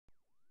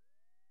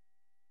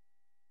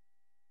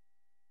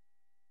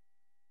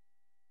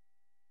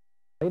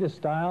Latest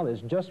style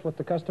is just what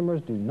the customers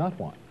do not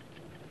want.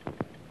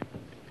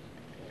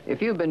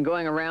 If you've been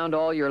going around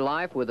all your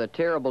life with a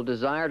terrible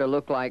desire to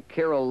look like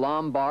Carole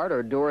Lombard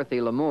or Dorothy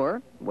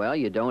Lamour, well,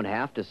 you don't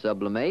have to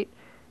sublimate.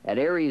 At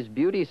Heri's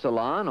Beauty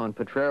Salon on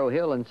Potrero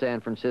Hill in San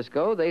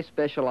Francisco, they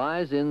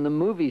specialize in the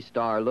movie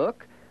star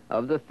look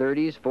of the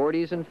 30s,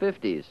 40s, and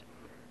 50s.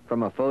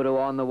 From a photo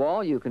on the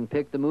wall, you can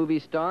pick the movie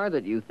star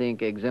that you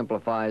think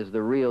exemplifies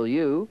the real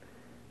you.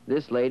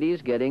 This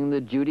lady's getting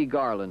the Judy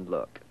Garland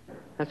look.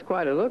 That's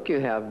quite a look you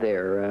have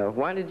there.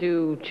 Why did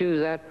you choose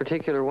that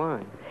particular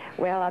one?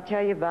 Well, I'll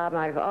tell you, Bob,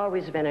 I've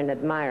always been an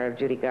admirer of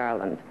Judy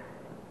Garland,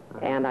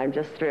 and I'm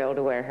just thrilled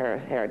to wear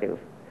her hairdo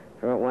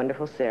from a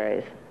wonderful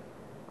series.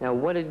 Now,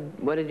 what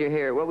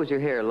was your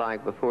hair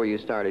like before you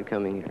started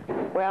coming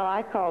here? Well,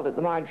 I called it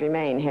the Marjorie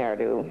Main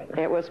hairdo.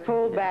 It was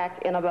pulled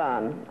back in a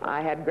bun.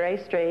 I had gray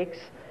streaks,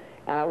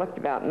 and I looked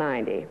about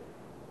 90.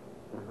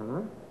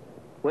 Uh-huh.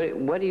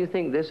 What do you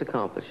think this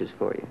accomplishes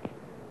for you?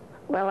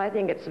 Well, I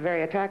think it's a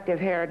very attractive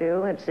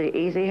hairdo. It's an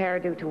easy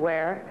hairdo to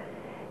wear,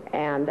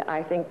 and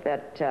I think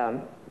that,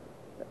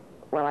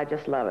 well, I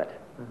just love it.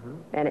 Uh-huh.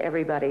 And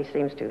everybody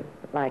seems to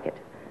like it.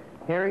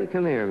 Heri,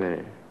 come here a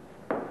minute.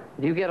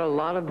 Do you get a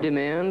lot of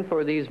demand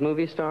for these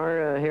movie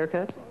star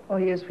haircuts? Oh,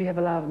 yes, we have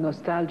a lot of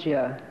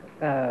nostalgia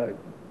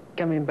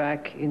coming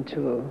back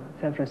into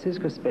San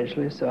Francisco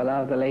especially, so a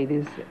lot of the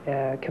ladies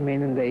come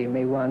in and they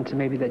may want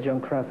maybe the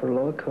Joan Crawford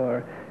look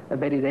or a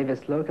Betty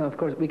Davis look, and of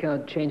course we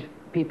cannot change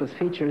people's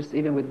features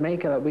even with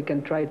makeup. We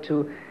can try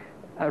to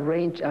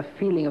arrange a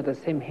feeling of the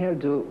same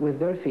hairdo with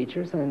their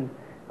features, and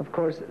of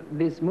course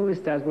these movie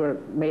stars were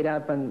made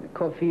up and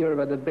co-figured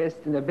by the best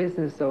in the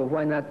business, so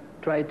why not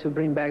try to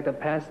bring back the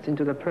past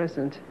into the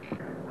present?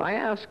 I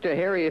asked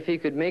Heri if he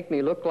could make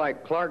me look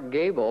like Clark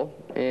Gable,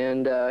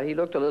 and he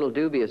looked a little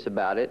dubious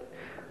about it,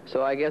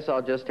 so I guess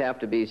I'll just have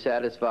to be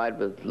satisfied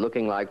with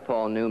looking like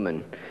Paul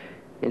Newman.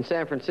 In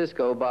San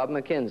Francisco, Bob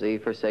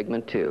MacKenzie for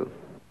segment 2.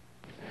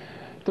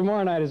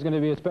 Tomorrow night is going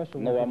to be a special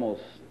No vamos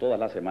todas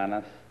las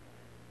semanas